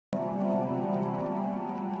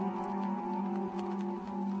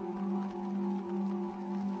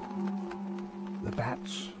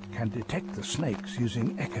bats can detect the snakes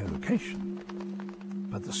using echolocation,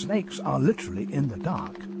 but the snakes are literally in the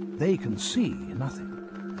dark. They can see nothing.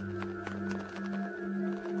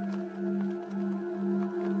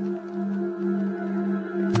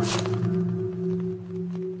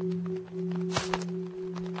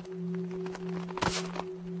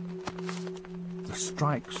 The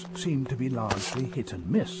strikes seem to be largely hit and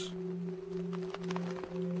miss.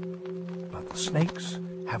 But the snakes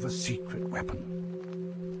have a secret weapon.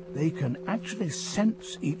 They can actually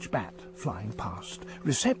sense each bat flying past.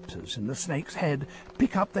 Receptors in the snake's head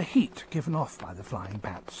pick up the heat given off by the flying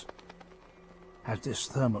bats, as this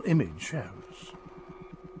thermal image shows.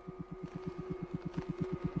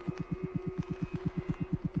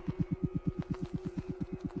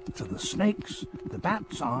 To the snakes, the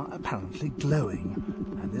bats are apparently glowing,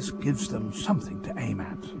 and this gives them something to aim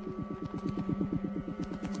at.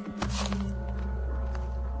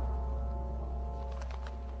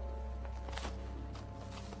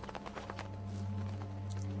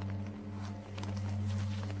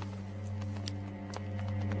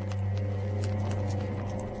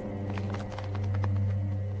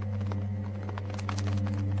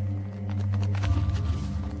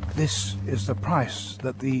 This is the price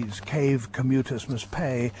that these cave commuters must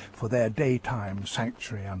pay for their daytime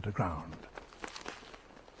sanctuary underground.